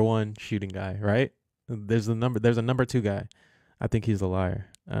the number one shooting guy, right? There's a number two guy. I think he's a liar.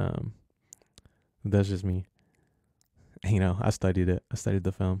 That's just me. I studied it. I studied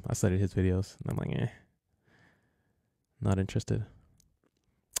the film. I studied his videos. And I'm like, not interested.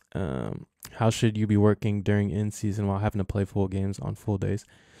 How should you be working during in season while having to play full games on full days?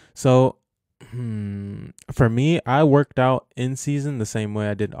 So, for me, I worked out in season the same way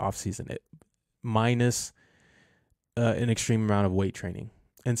I did off season, minus an extreme amount of weight training.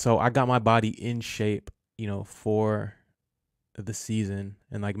 And so I got my body in shape, for the season,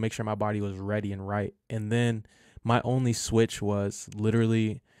 and make sure my body was ready and right. And then my only switch was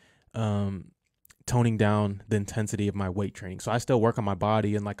literally toning down the intensity of my weight training. So I still work on my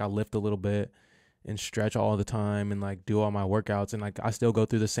body, and I lift a little bit and stretch all the time and do all my workouts, and I still go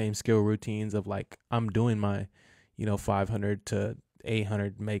through the same skill routines of I'm doing my 500 to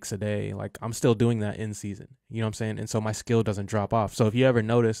 800 makes a day. I'm still doing that in season, you know what I'm saying? And so my skill doesn't drop off. So if you ever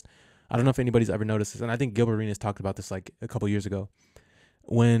noticed, I don't know if anybody's ever noticed this, and I think Gilbert Arenas talked about this a couple years ago,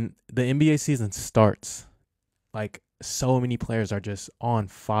 when the NBA season starts, so many players are just on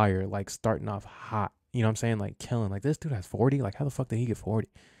fire, starting off hot, you know what I'm saying? Killing, this dude has 40, how the fuck did he get 40?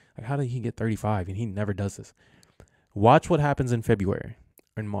 How did he get 35? And he never does this. Watch what happens in February,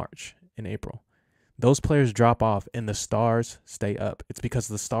 in March, in April. Those players drop off and the stars stay up. It's because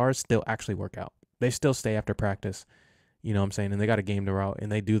the stars still actually work out. They still stay after practice, you know what I'm saying? And they got a game to route,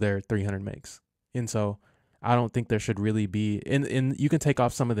 and they do their 300 makes. And so I don't think there should really be, and you can take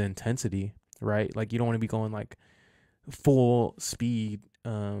off some of the intensity, right? You don't want to be going full speed,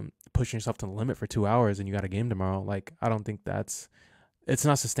 pushing yourself to the limit for 2 hours and you got a game tomorrow. I don't think it's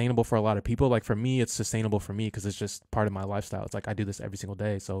not sustainable for a lot of people. For me, it's sustainable for me because it's just part of my lifestyle. It's I do this every single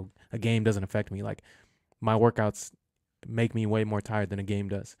day. So a game doesn't affect me. My workouts make me way more tired than a game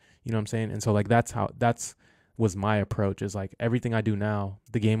does. You know what I'm saying? And so that's was my approach, is everything I do now,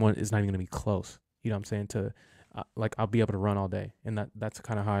 the game one is not even going to be close. You know what I'm saying? To I'll be able to run all day. And that's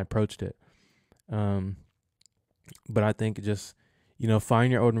kind of how I approached it. But I think just,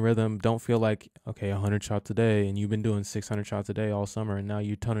 find your own rhythm. Don't feel okay, 100 shots a day, and you've been doing 600 shots a day all summer, and now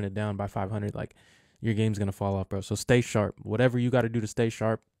you're toning it down by 500. Your game's going to fall off, bro. So stay sharp. Whatever you got to do to stay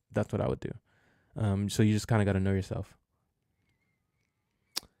sharp, that's what I would do. So you just kind of got to know yourself.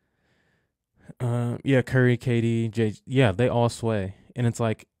 Yeah, Curry, KD, Jay, yeah, they all sway. And it's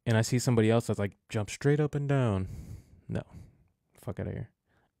and I see somebody else that's jump straight up and down. No, fuck out of here.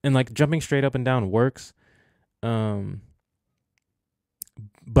 And jumping straight up and down works.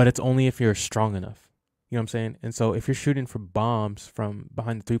 But it's only if you're strong enough. You know what I'm saying? And so if you're shooting for bombs from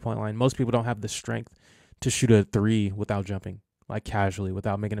behind the 3-point line, most people don't have the strength to shoot a 3 without jumping, casually,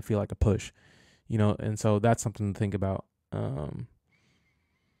 without making it feel like a push. And so that's something to think about.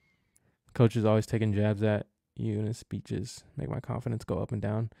 Coaches always taking jabs at you in his speeches make my confidence go up and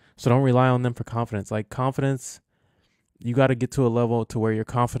down. So don't rely on them for confidence. Like confidence, you got to get to a level to where your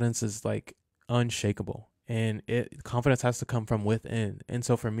confidence is like unshakable, and confidence has to come from within. And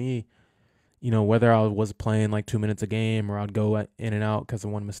so for me, whether I was playing like 2 minutes a game or I'd go in and out because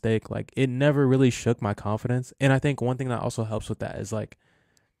of one mistake, like it never really shook my confidence. And I think one thing that also helps with that is like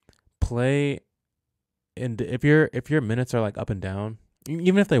play. And if your minutes are like up and down,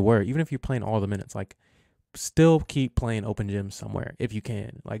 even if you're playing all the minutes, like still keep playing open gym somewhere if you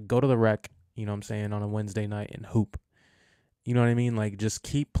can. Like go to the rec, you know what I'm saying, on a Wednesday night and hoop. You know what I mean? Like just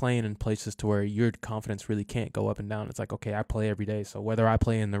keep playing in places to where your confidence really can't go up and down. It's like, okay, I play every day. So whether I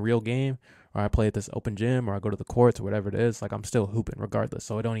play in the real game or I play at this open gym or I go to the courts or whatever it is, like I'm still hooping regardless.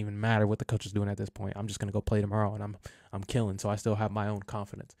 So it don't even matter what the coach is doing at this point. I'm just gonna go play tomorrow and I'm killing. So I still have my own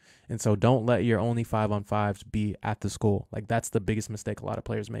confidence. And so don't let your only 5-on-5s be at the school. Like that's the biggest mistake a lot of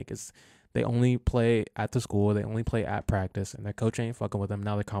players make is they only play at the school, they only play at practice, and their coach ain't fucking with them.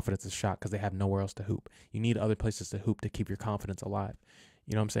 Now their confidence is shot because they have nowhere else to hoop. You need other places to hoop to keep your confidence alive.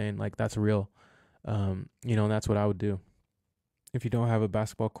 You know what I'm saying? Like that's real. And that's what I would do. If you don't have a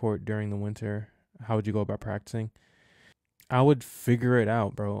basketball court during the winter, how would you go about practicing? I would figure it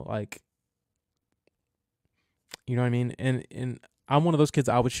out, bro. Like, you know what I mean? And I'm one of those kids,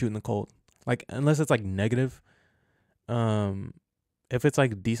 I would shoot in the cold. Like unless it's like negative, if it's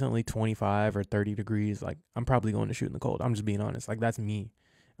like decently 25 or 30 degrees, like I'm probably going to shoot in the cold. I'm just being honest. Like that's me.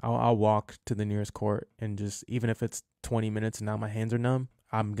 I'll walk to the nearest court and just, even if it's 20 minutes and now my hands are numb,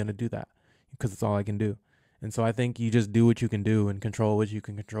 I'm going to do that because it's all I can do. And so I think you just do what you can do and control what you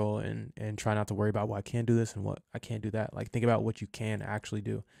can control, and try not to worry about, well, I can't do this and what I can't do that. Like think about what you can actually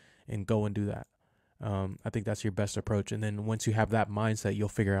do and go and do that. I think that's your best approach. And then once you have that mindset, you'll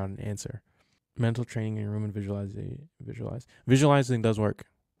figure out an answer. Mental training in your room and visualizing does work.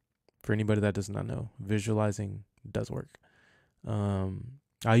 For anybody that does not know, visualizing does work.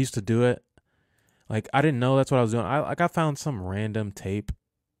 I used to do it. Like I didn't know that's what I was doing. I found some random tape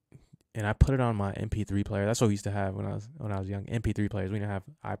and I put it on my MP3 player. That's what we used to have when I was young. MP3 players. We didn't have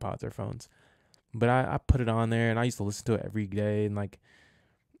iPods or phones. But I put it on there and I used to listen to it every day, and like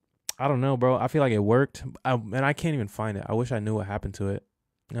I don't know, bro. I feel like it worked. And I can't even find it. I wish I knew what happened to it.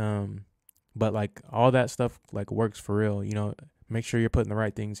 But like all that stuff like works for real. Make sure you're putting the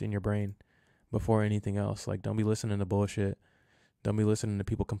right things in your brain before anything else. Like don't be listening to bullshit. Don't be listening to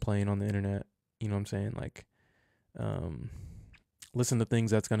people complain on the internet. You know what I'm saying? Like, listen to things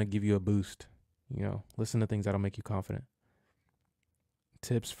that's gonna give you a boost. Listen to things that'll make you confident.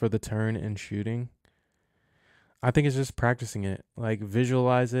 Tips for the turn and shooting. I think it's just practicing it. Like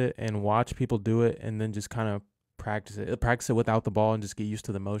visualize it and watch people do it, and then just kind of practice it. Practice it without the ball and just get used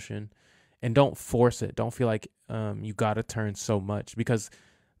to the motion. And don't force it. Don't feel like you gotta turn so much, because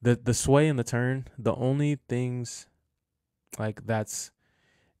the sway and the turn, the only things like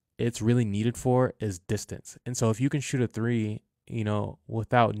it's really needed for is distance. And so if you can shoot a three,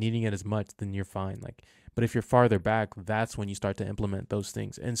 without needing it as much, then you're fine. Like, but if you're farther back, that's when you start to implement those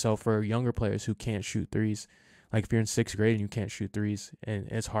things. And so for younger players who can't shoot threes, like if you're in sixth grade and you can't shoot threes and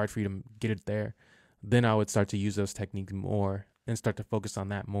it's hard for you to get it there, then I would start to use those techniques more and start to focus on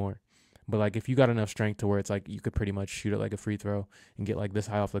that more. But like if you got enough strength to where it's like you could pretty much shoot it like a free throw and get like this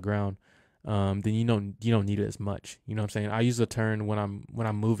high off the ground, then you don't need it as much. You know what I'm saying? I use the turn when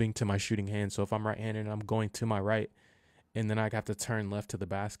I'm moving to my shooting hand. So if I'm right-handed and I'm going to my right, and then I have to turn left to the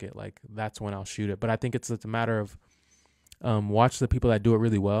basket, like that's when I'll shoot it. But I think it's a matter of watch the people that do it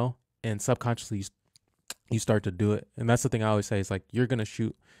really well, and subconsciously you start to do it. And that's the thing I always say is like you're gonna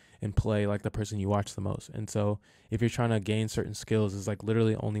shoot and play like the person you watch the most. And so if you're trying to gain certain skills, it's like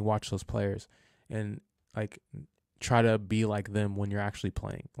literally only watch those players and like try to be like them when you're actually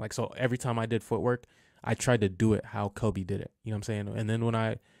playing. Like, so every time I did footwork, I tried to do it how Kobe did it. You know what I'm saying? And then when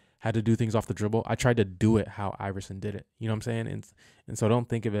I had to do things off the dribble, I tried to do it how Iverson did it. You know what I'm saying? And so don't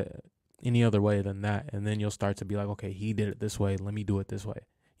think of it any other way than that. And then you'll start to be like, okay, he did it this way. Let me do it this way.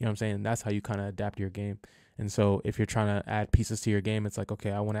 You know what I'm saying? And that's how you kind of adapt your game. And so if you're trying to add pieces to your game, it's like,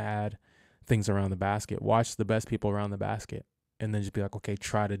 okay, I want to add things around the basket. Watch the best people around the basket. And then just be like, okay,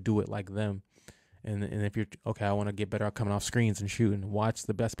 try to do it like them. And if you're, okay, I want to get better at coming off screens and shooting, watch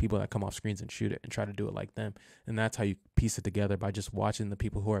the best people that come off screens and shoot it and try to do it like them. And that's how you piece it together, by just watching the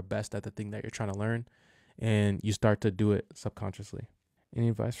people who are best at the thing that you're trying to learn. And you start to do it subconsciously. Any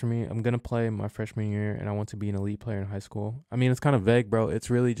advice for me? I'm going to play my freshman year and I want to be an elite player in high school. I mean, it's kind of vague, bro.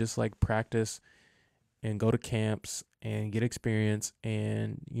 It's really just like practice and go to camps and get experience,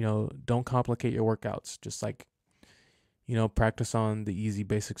 and, don't complicate your workouts. Just like, practice on the easy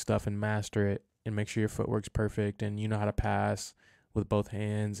basic stuff and master it. and make sure your footwork's perfect and you know how to pass with both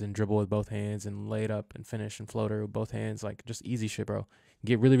hands and dribble with both hands and lay it up and finish and floater with both hands. Like, just easy shit, bro.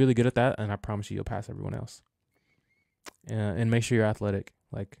 Get really, really good at that, and I promise you, you'll pass everyone else. And make sure you're athletic.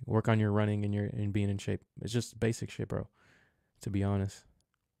 Like, work on your running and being in shape. It's just basic shit, bro, to be honest.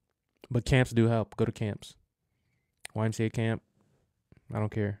 But camps do help. Go to camps. YMCA camp, I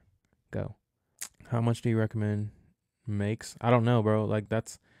don't care. Go. How much do you recommend makes? I don't know, bro. Like,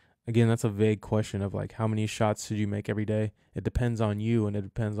 that's a vague question of like, how many shots should you make every day? It depends on you, and it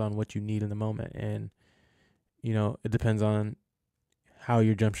depends on what you need in the moment, and it depends on how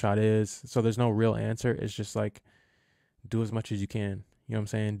your jump shot is. So there's no real answer. It's just like, do as much as you can. You know what I'm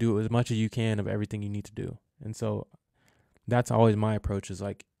saying? Do as much as you can of everything you need to do. And so that's always my approach, is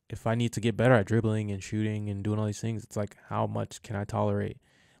like, if I need to get better at dribbling and shooting and doing all these things, it's like, how much can I tolerate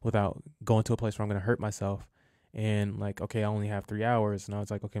without going to a place where I'm going to hurt myself? And like, okay, I only have 3 hours. Now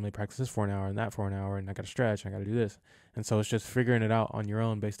it's like, okay, I'm going to practice this for an hour and that for an hour, and I got to stretch, and I got to do this. And so it's just figuring it out on your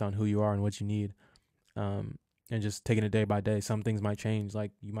own based on who you are and what you need. And just taking it day by day. Some things might change.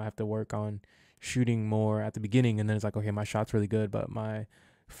 Like, you might have to work on shooting more at the beginning, and then it's like, okay, my shot's really good, but my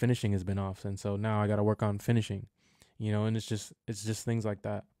finishing has been off. And so now I got to work on finishing, and it's just things like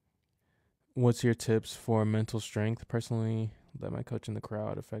that. What's your tips for mental strength? Personally, let my coach in the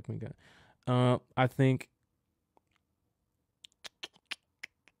crowd affect me. I think,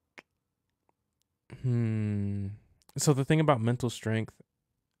 so the thing about mental strength,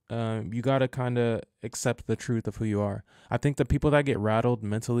 you got to kind of accept the truth of who you are. I think the people that get rattled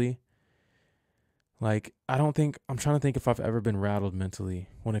mentally, like, I'm trying to think if I've ever been rattled mentally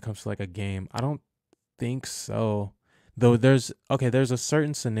when it comes to like a game. I don't think so. Though there's a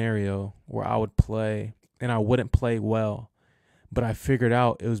certain scenario where I would play and I wouldn't play well, but I figured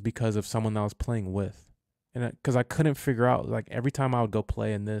out it was because of someone that I was playing with. And because I couldn't figure out, like, every time I would go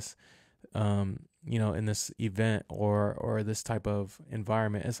play in this, in this event or this type of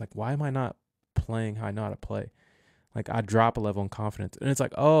environment, it's like, why am I not playing how I know how to play? Like, I drop a level in confidence, and it's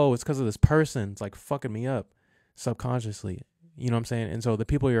like, oh, it's because of this person. It's like fucking me up subconsciously. You know what I'm saying? And so the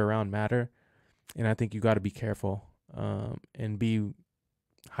people you're around matter, and I think you got to be careful. And be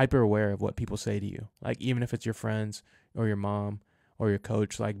hyper aware of what people say to you. Like, even if it's your friends or your mom or your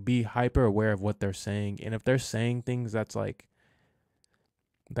coach, like, be hyper aware of what they're saying. And if they're saying things that's like,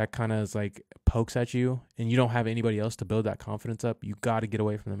 that kind of is like pokes at you, and you don't have anybody else to build that confidence up, you got to get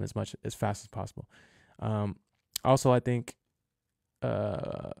away from them as fast as possible. Also, I think,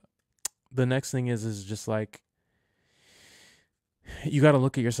 the next thing is just like, you got to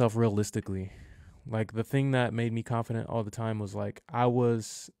look at yourself realistically. Like, the thing that made me confident all the time was like, I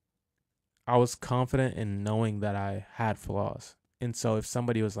was confident in knowing that I had flaws. And so if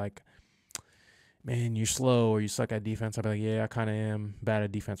somebody was like, man, you're slow or you suck at defense, I'd be like, yeah, I kind of am bad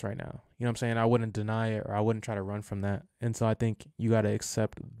at defense right now. You know what I'm saying? I wouldn't deny it, or I wouldn't try to run from that. And so I think you got to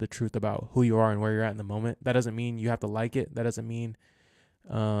accept the truth about who you are and where you're at in the moment. That doesn't mean you have to like it. That doesn't mean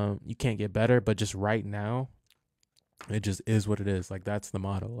you can't get better, but just right now, it just is what it is. Like, that's the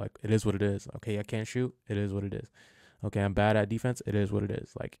motto. Like, it is what it is. Okay, I can't shoot. It is what it is. Okay, I'm bad at defense. It is what it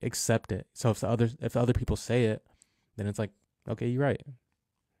is. Like, accept it. So if the other people say it, then it's like, okay, you're right.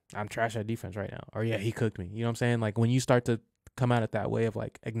 I'm trash at defense right now. Or yeah, he cooked me. You know what I'm saying? Like, when you start to come at it that way of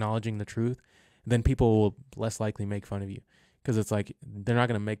like acknowledging the truth, then people will less likely make fun of you. Because it's like, they're not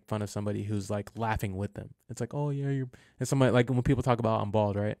going to make fun of somebody who's like laughing with them. It's like, oh yeah, and somebody, like, when people talk about I'm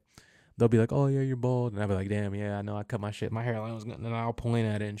bald, right? They'll be like, oh yeah, you're bald. And I'll be like, damn, yeah, I know I cut my shit. My hairline was good. And then I'll point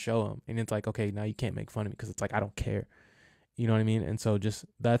at it and show them. And it's like, okay, now you can't make fun of me, because it's like, I don't care. You know what I mean? And so just,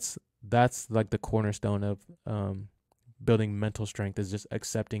 that's like the cornerstone of building mental strength, is just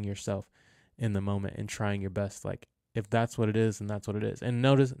accepting yourself in the moment and trying your best. Like, if that's what it is, then that's what it is. And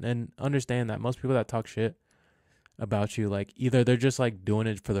notice and understand that most people that talk shit about you, like, either they're just like doing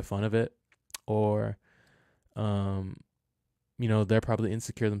it for the fun of it, or they're probably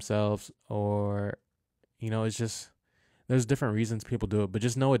insecure themselves, or, it's just, there's different reasons people do it, but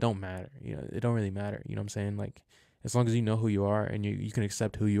just know it don't matter. It don't really matter. You know what I'm saying? Like, as long as you know who you are and you can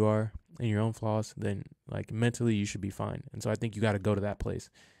accept who you are and your own flaws, then like mentally you should be fine. And so I think you got to go to that place,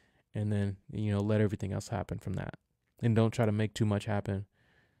 and then, let everything else happen from that, and don't try to make too much happen.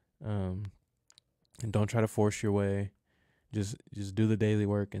 And don't try to force your way. Just do the daily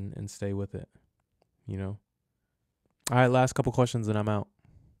work and stay with it, All right, last couple questions and I'm out.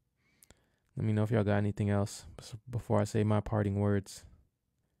 Let me know if y'all got anything else before I say my parting words.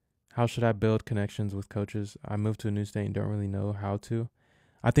 How should I build connections with coaches? I moved to a new state and don't really know how to.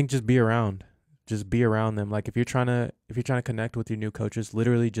 I think just be around. Just be around them. Like, if you're trying to connect with your new coaches,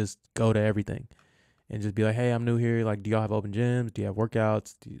 literally just go to everything and just be like, hey, I'm new here. Like, do y'all have open gyms? Do you have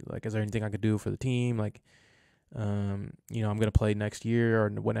workouts? Is there anything I could do for the team? Like, I'm gonna play next year or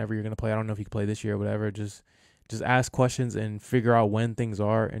whenever you're gonna play. I don't know if you can play this year or whatever. Just ask questions and figure out when things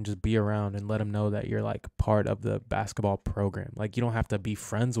are, and just be around and let them know that you're like part of the basketball program. Like, you don't have to be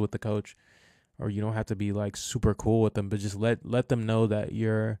friends with the coach, or you don't have to be like super cool with them, but just let them know that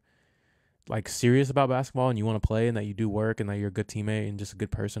you're like serious about basketball and you want to play, and that you do work, and that you're a good teammate and just a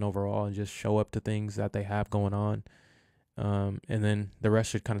good person overall, and just show up to things that they have going on. And then the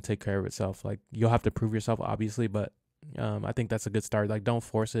rest should kind of take care of itself. Like, you'll have to prove yourself, obviously, but I think that's a good start. Like, don't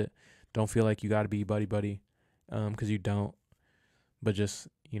force it. Don't feel like you got to be buddy, because you don't. But just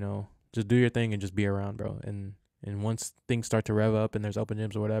do your thing and just be around, bro. And once things start to rev up and there's open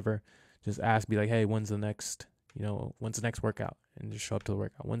gyms or whatever, just ask, be like, hey, when's the next workout? And just show up to the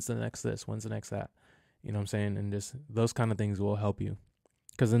workout. When's the next this? When's the next that? You know what I'm saying? And just those kind of things will help you,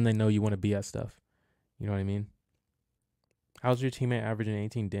 because then they know you want to be at stuff. You know what I mean? How's your teammate averaging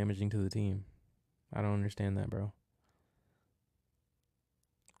 18 damaging to the team? I don't understand that, bro.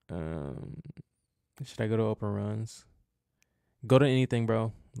 Should I go to open runs? Go to anything,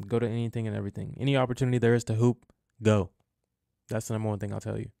 bro. Go to anything and everything. Any opportunity there is to hoop, go. That's the number one thing I'll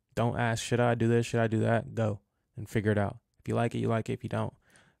tell you. Don't ask, should I do this? Should I do that? Go and figure it out. If you like it, you like it. If you don't,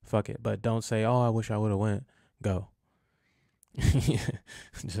 fuck it. But don't say, oh, I wish I would have went. Go.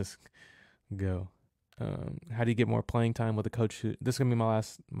 Just go. How do you get more playing time with a coach who, this is going to be my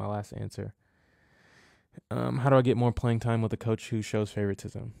last answer. How do I get more playing time with a coach who shows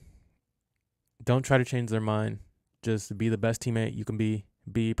favoritism? Don't try to change their mind. Just be the best teammate you can be.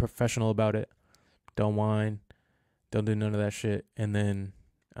 Be professional about it. Don't whine. Don't do none of that shit. And then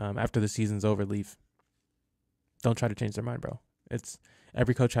after the season's over, leave. Don't try to change their mind, bro.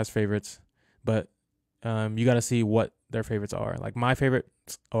 Every coach has favorites, but you got to see what their favorites are. Like, my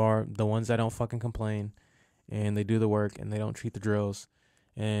favorites are the ones that don't fucking complain, and they do the work, and they don't cheat the drills,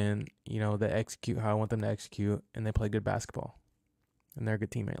 and they execute how I want them to execute, and they play good basketball, and they're a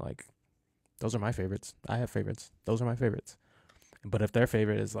good teammate. Like, those are my favorites. I have favorites. Those are my favorites. But if their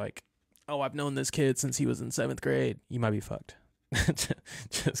favorite is like, oh, I've known this kid since he was in 7th grade, you might be fucked.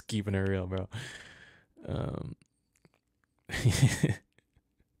 Just keeping it real, bro.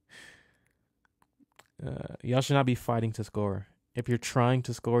 Y'all should not be fighting to score. If you're trying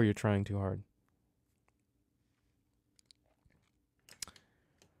to score, you're trying too hard.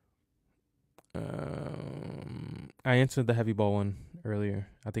 I answered the heavy ball one earlier.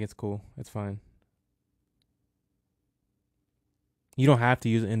 I think it's cool. It's fine. You don't have to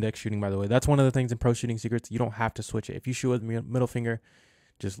use index shooting, by the way. That's one of the things in pro shooting secrets. You don't have to switch it. If you shoot with middle finger,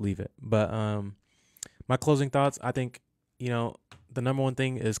 just leave it. But my closing thoughts, I think, the number one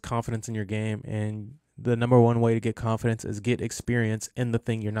thing is confidence in your game. And the number one way to get confidence is get experience in the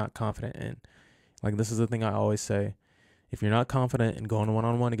thing you're not confident in. Like, this is the thing I always say. If you're not confident in going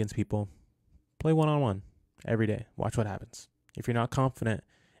one-on-one against people, play one-on-one every day. Watch what happens. If you're not confident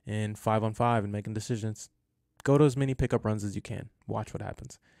in 5-on-5 and making decisions, go to as many pickup runs as you can. Watch what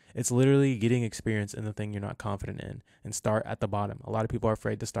happens. It's literally getting experience in the thing you're not confident in, and start at the bottom. A lot of people are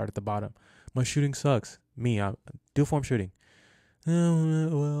afraid to start at the bottom. My shooting sucks. I do form shooting.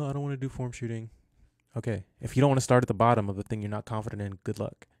 Well, I don't want to do form shooting. Okay. If you don't want to start at the bottom of the thing you're not confident in, good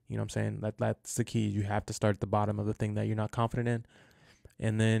luck. You know what I'm saying? That's the key. You have to start at the bottom of the thing that you're not confident in.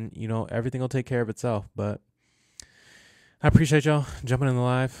 And then, everything will take care of itself. But I appreciate y'all jumping in the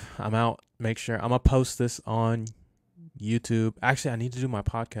live. I'm out. Make sure I'm going to post this on YouTube. Actually, I need to do my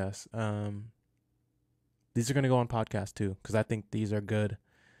podcast. These are going to go on podcast too, because I think these are good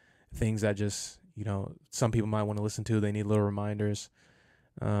things that just, some people might want to listen to. They need little reminders.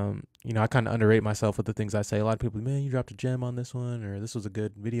 I kind of underrate myself with the things I say. A lot of people, man, you dropped a gem on this one, or this was a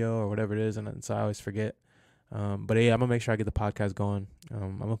good video, or whatever it is. And so I always forget. But yeah, I'm going to make sure I get the podcast going.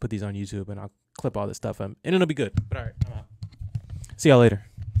 I'm going to put these on YouTube, and I'll clip all this stuff. And it'll be good. But all right, I'm out. See y'all later.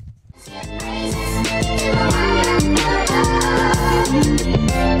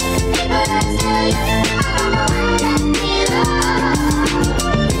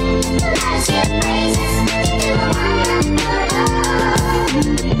 Crazy.